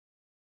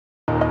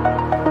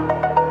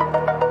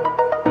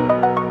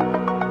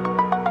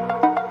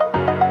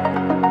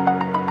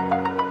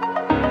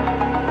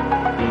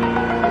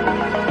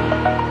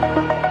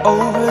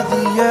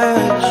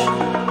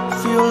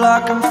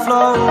like I'm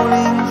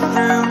floating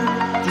through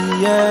the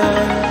air.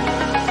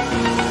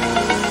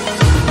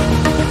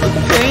 The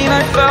pain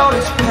I felt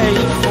is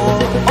paid for,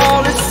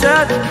 all is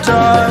said and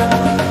done.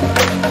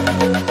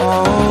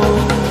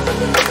 Oh,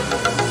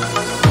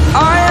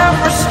 I am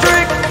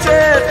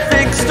restricted,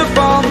 fixed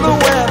upon the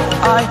web.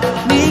 I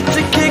need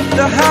to kick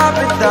the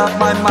habit that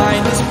my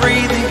mind is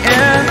breathing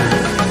in.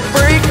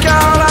 Break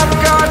out, I've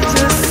got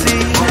to see.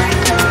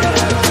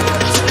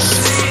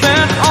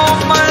 Spent all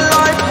my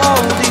life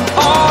holding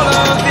all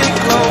of it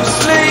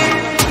closely.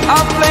 I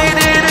played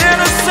it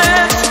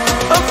innocent,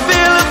 a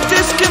feel of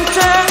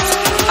discontent.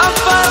 I'm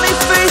finally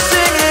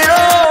facing it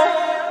all,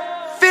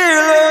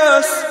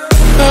 fearless.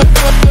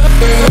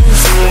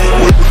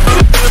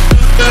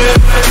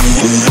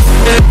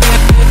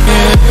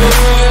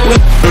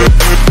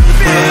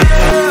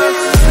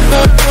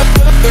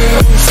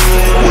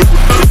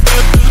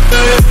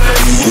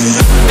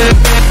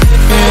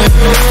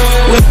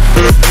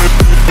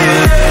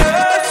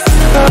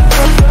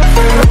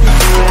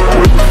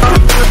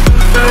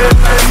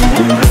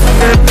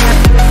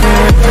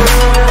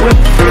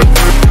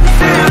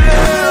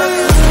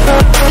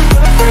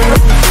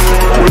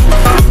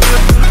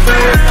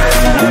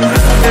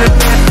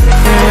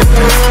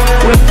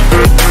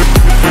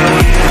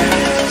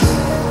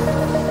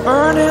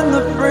 Burning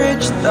the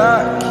bridge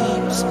that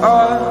keeps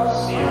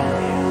us.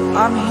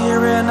 I'm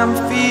here and I'm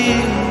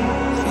feeling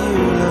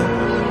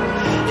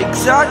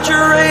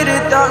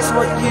exaggerated, that's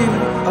what you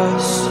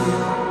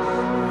assume.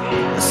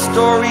 The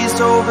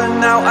story's over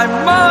now, I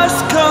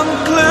must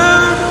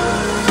conclude.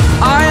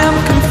 I am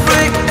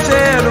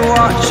conflicted,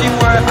 watching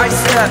where I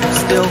step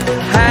still,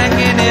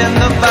 hanging in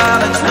the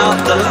balance. Not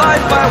the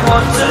life I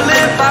want to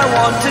live, I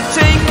want to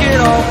take it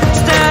all.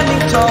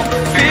 Standing tall,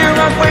 fear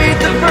I've weighed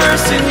the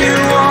person you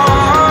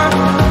are.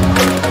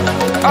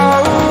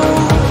 Oh,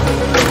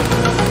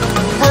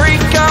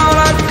 break out,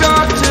 I've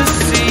got to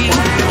see.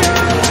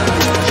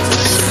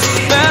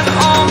 Spent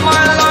all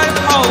my life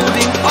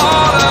holding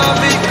all of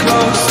it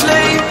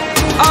closely.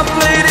 I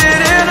played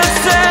it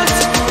innocent,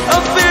 a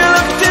feel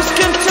of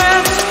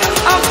discontent.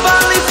 I'm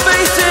finally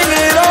facing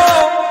it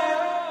all,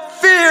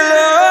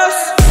 fearless.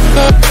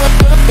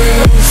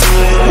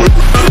 Fearless.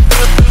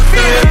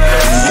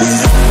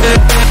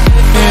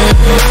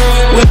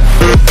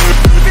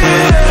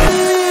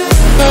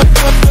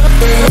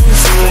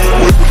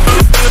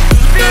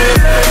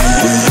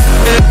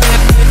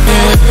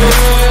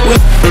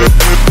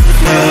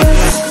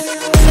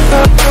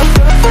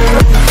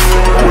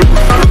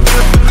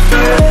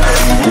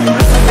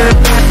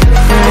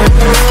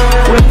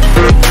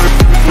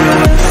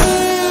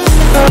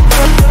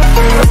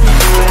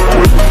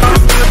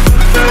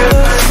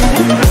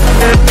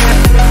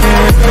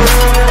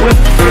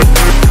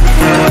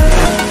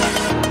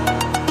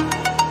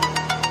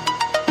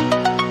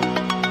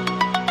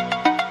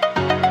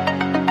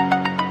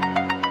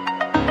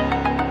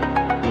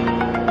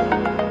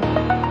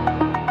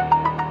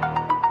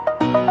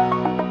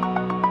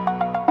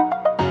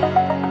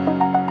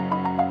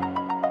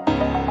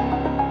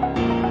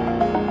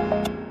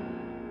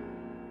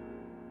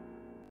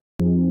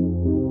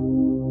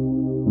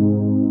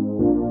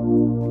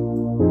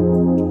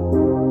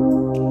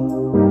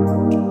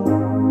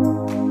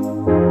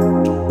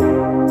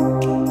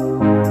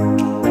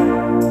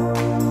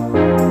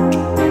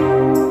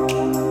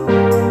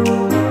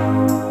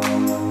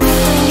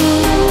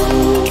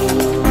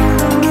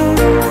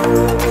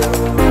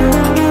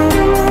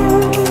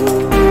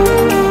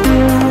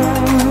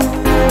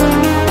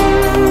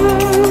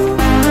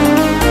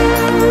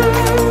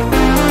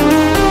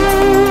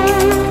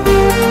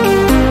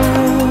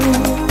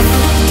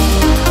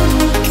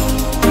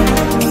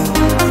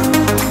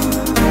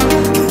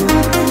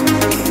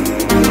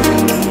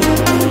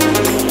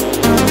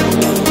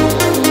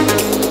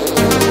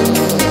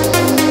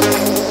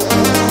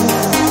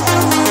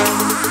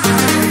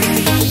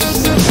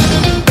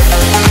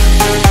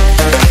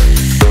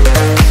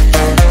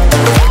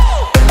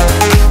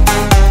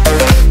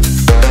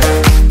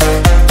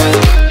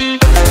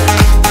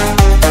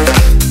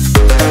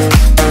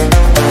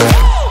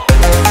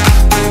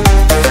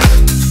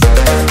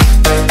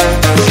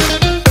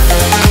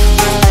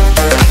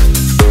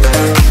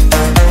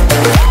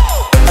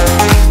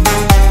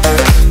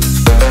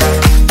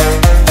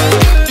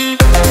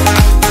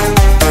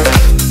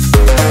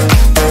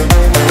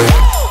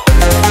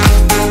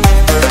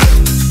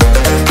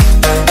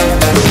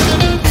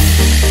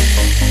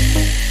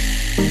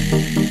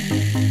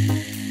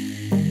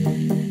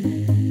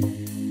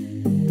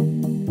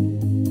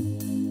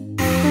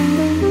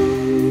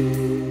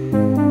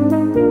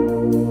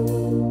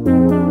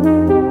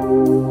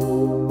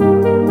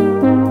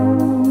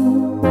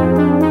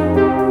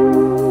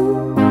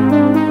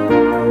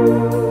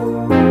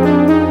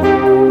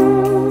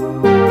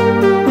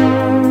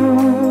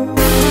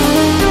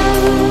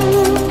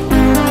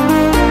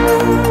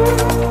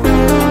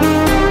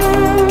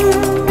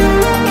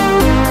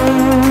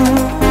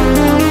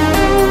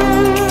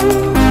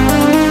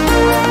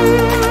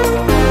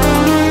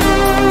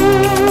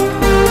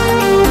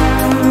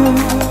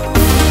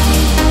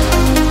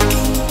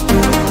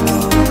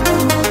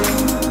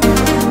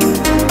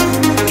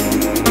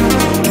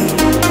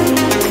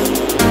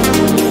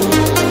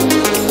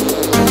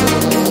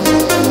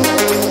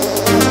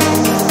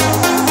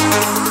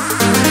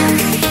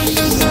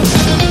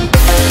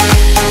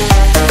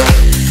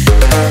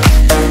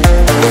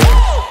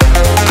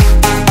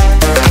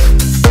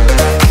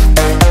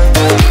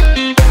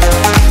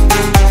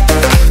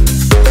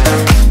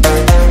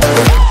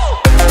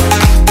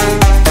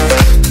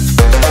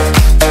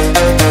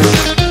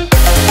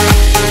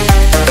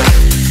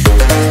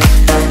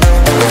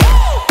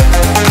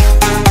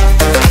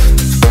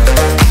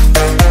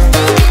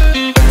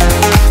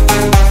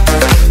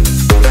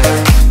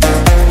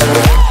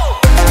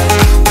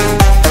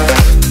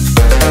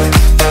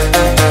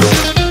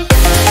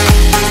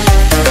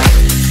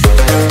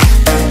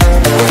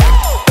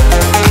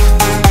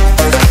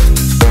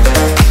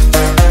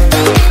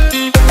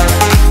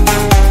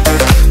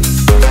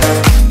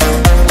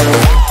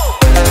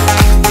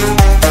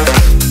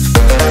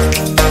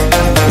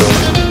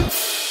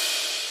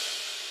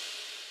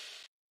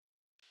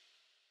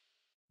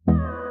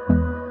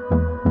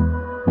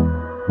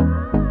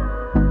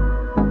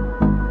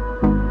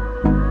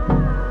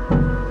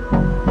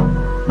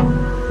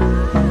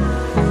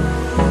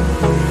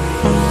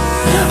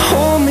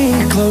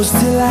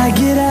 close till I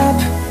get up.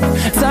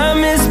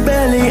 Time is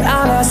barely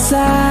on our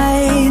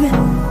side.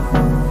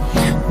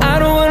 I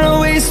don't wanna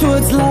waste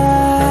what's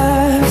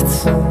left.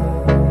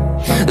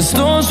 The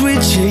storms we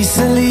chase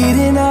are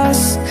leading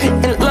us,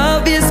 and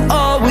love is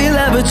all we'll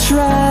ever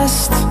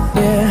trust.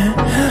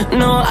 Yeah,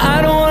 no,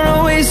 I don't wanna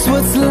waste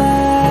what's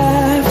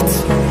left.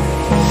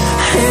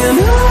 And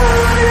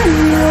on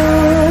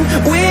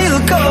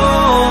we'll go,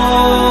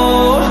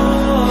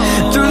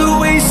 through the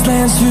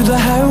wastelands, through the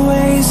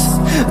highways,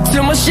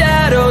 till my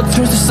shadow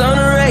turns to sun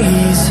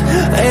rays.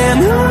 And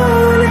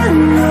on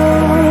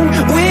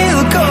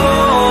we'll go,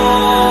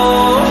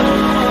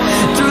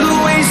 through the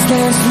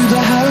wastelands, through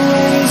the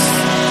highways,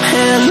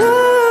 and on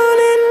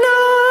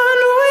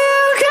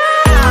we'll go.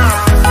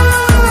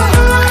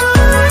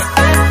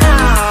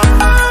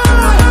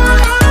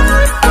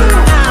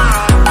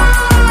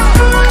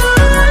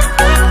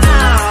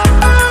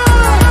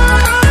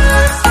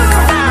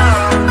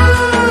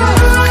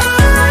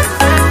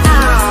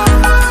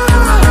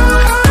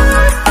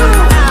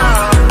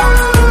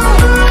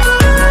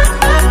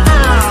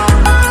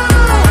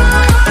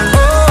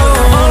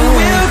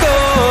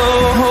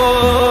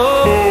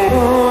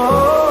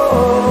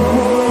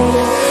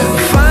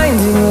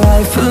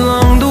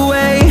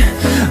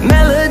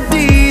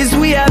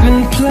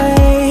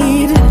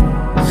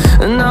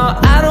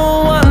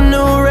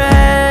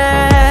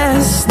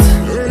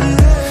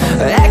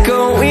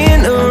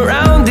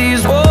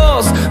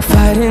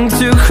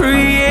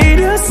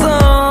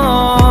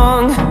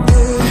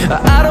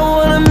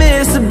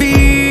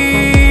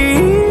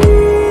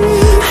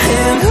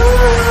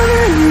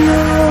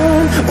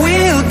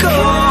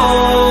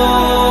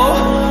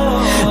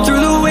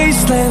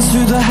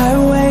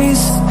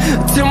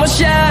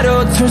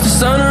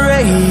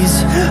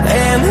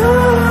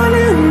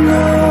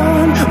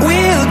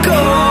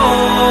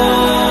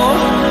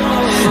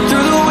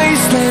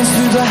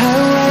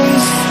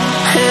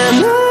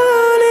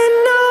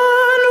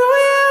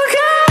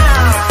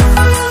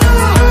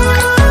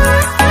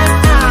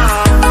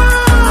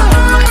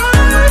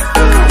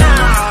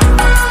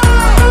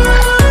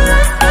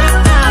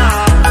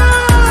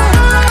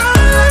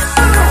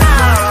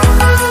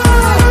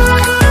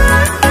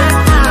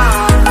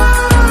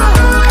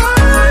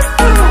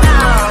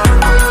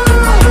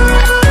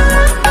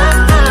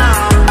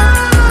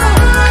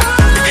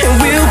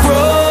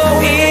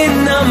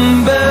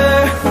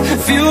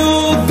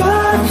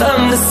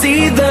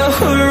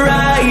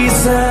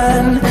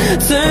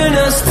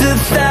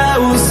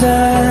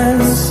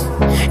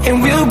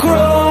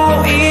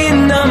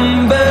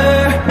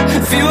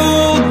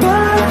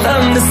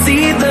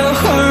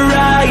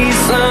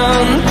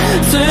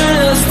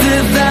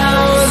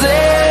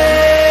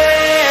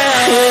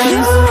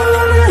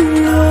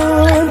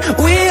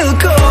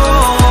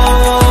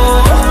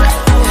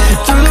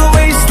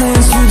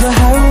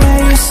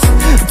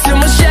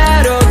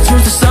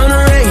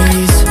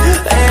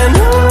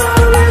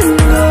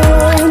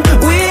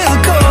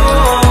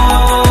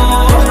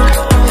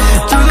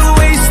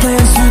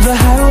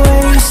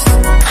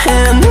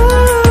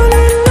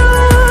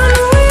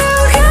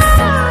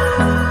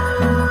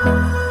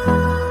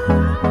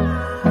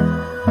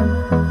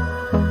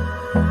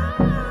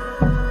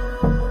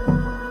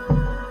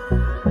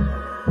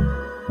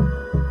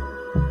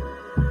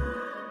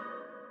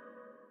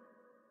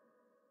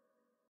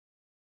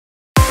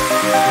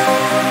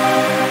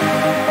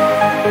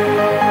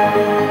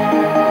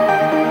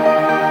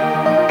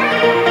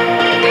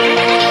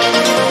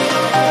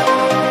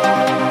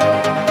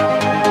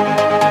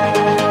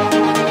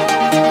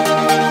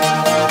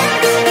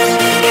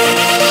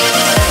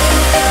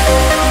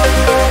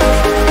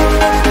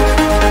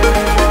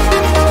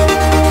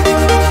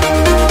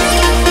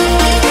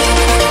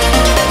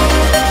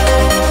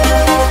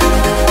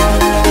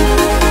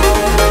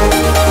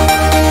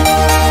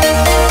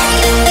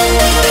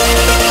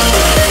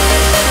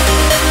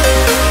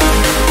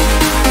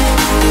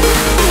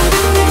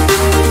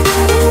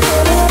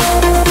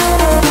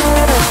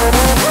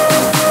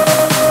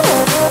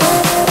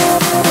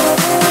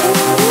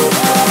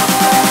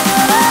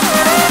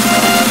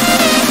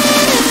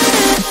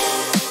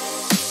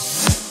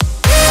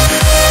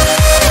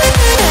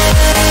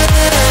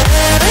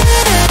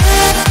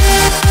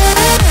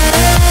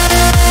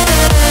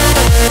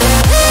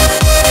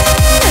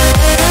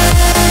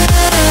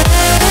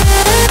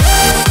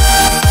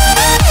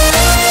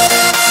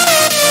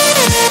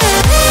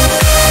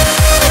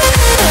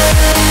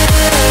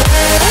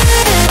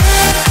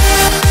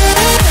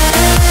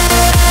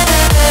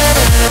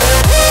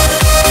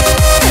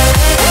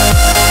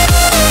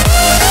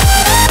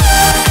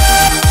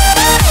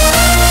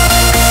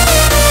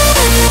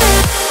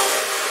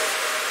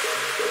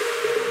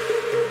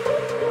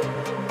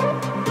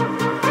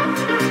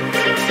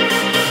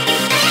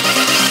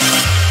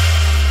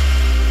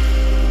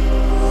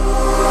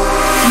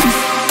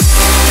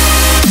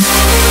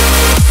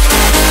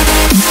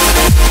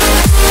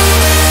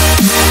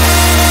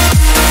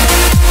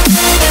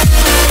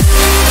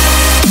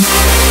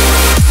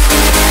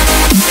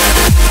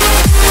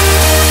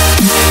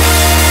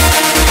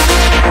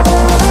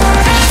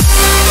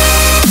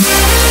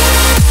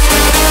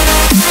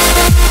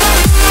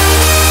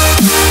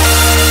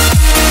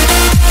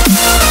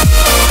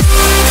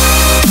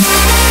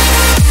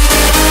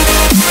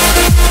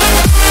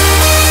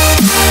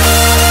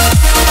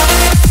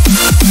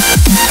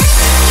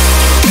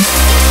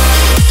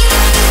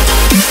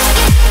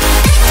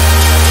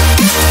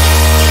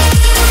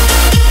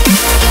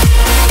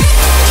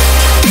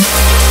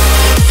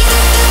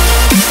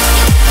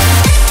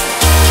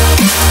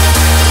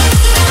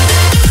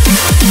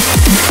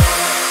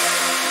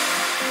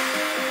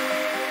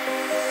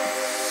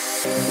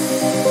 We'll be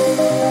right back.